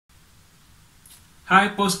Hi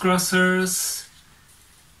Postcrossers!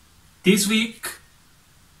 This week,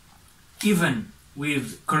 even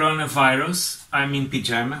with coronavirus, I'm in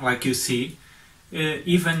pyjama like you see,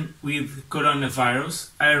 even with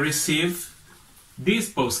coronavirus, I receive this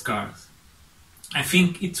postcard. I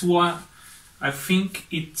think it's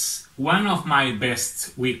one of my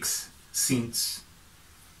best weeks since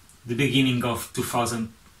the beginning of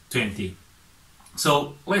 2020.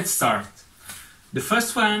 So let's start. The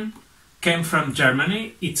first one came from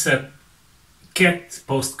Germany. It's a cat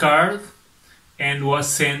postcard and was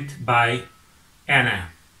sent by Anna.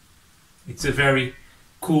 It's a very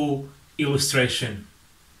cool illustration.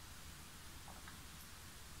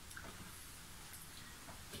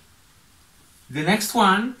 The next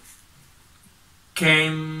one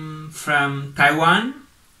came from Taiwan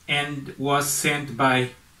and was sent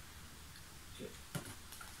by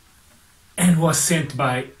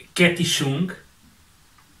Katie Chung.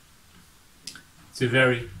 It's a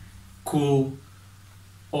very cool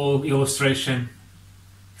old illustration,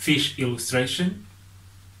 fish illustration.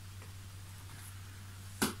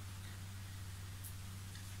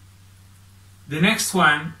 The next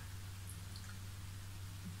one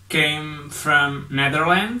came from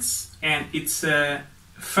Netherlands and it's a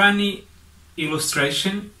funny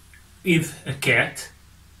illustration with a cat.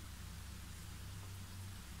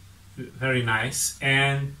 Very nice.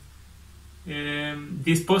 And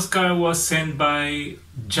this postcard was sent by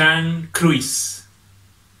Jan Cruz.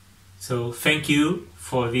 So thank you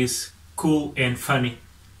for this cool and funny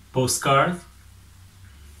postcard.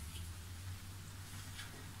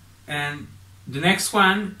 And the next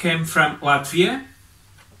one came from Latvia.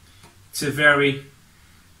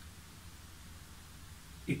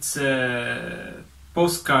 It's a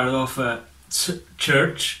postcard of a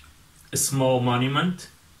church, a small monument.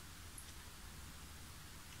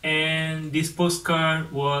 And this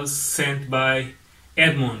postcard was sent by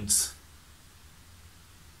Edmunds.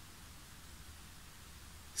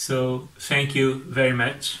 So thank you very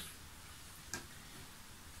much.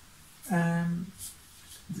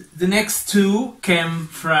 The next two came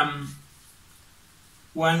from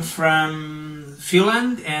one from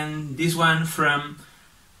Finland and this one from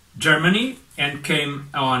Germany and came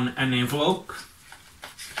on an envelope.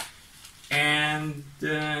 And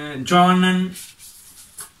Jonna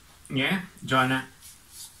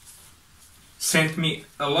sent me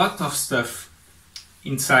a lot of stuff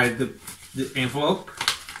inside the envelope.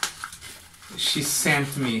 She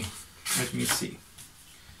sent me, let me see,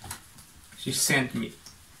 she sent me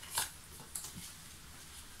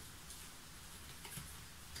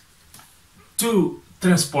two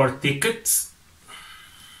transport tickets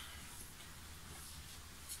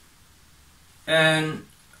and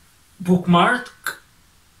bookmark,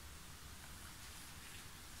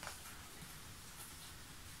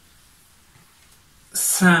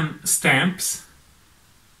 some stamps,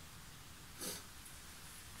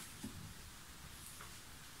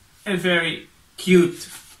 a very cute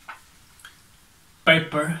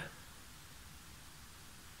paper,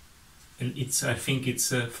 and I think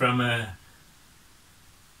it's from a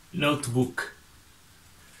notebook,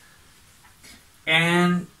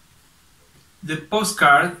 and the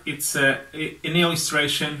postcard, it's an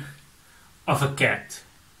illustration of a cat,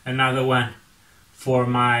 another one for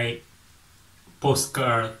my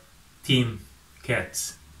postcard team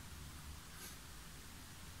cats.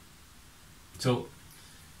 So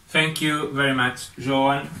thank you very much,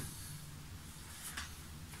 Johan.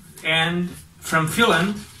 And from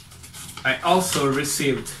Finland I also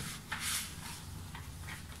received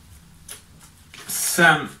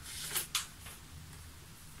some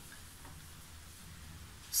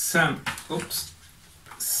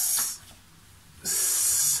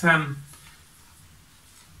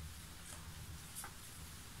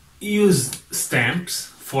used stamps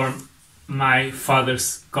for my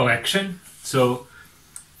father's collection. So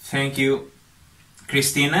thank you,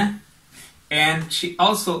 Christina. And she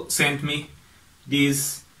also sent me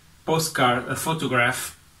this postcard, a photo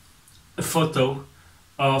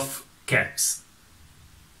of cats.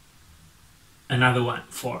 Another one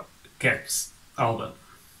for cats album.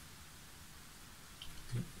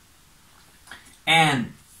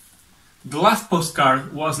 And the last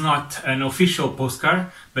postcard was not an official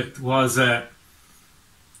postcard, but was a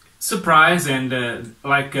surprise and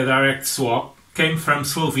like a direct swap. Came from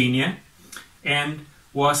Slovenia and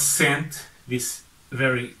was sent this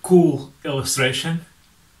very cool illustration,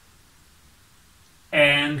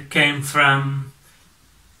 and came from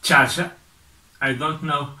Chacha. I don't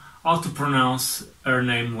know how to pronounce her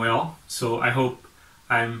name well, so I hope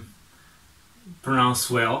I'm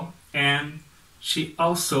pronounced well. And she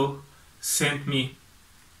also sent me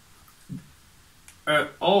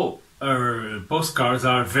all her postcards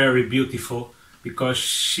are very beautiful because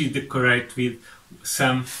she decorate with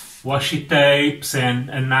some washi tapes and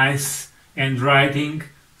a nice handwriting.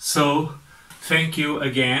 So thank you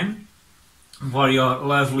again for your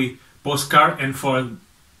lovely postcard and for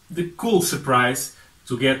the cool surprise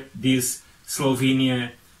to get this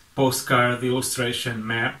Slovenia postcard illustration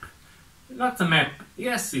map. Not a map,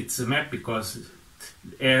 yes, it's a map because it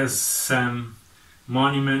has some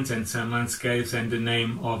monuments and some landscapes and the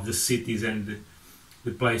name of the cities and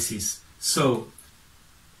the places. So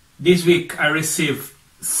this week I received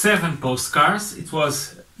 7 postcards. It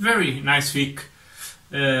was a very nice week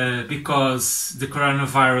because the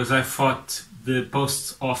coronavirus, I thought the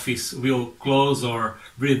post office will close or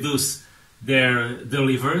reduce their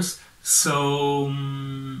deliveries. So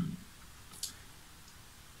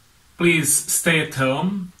please stay at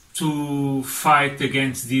home to fight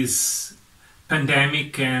against this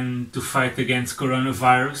pandemic and to fight against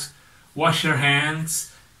coronavirus. Wash your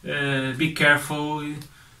hands, be careful,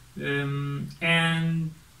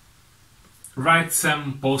 and write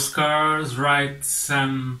some postcards, write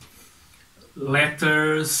some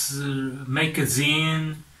letters, make a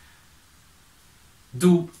zine,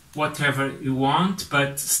 do whatever you want,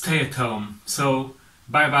 but stay at home. So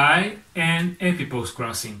bye bye and happy post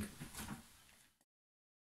crossing.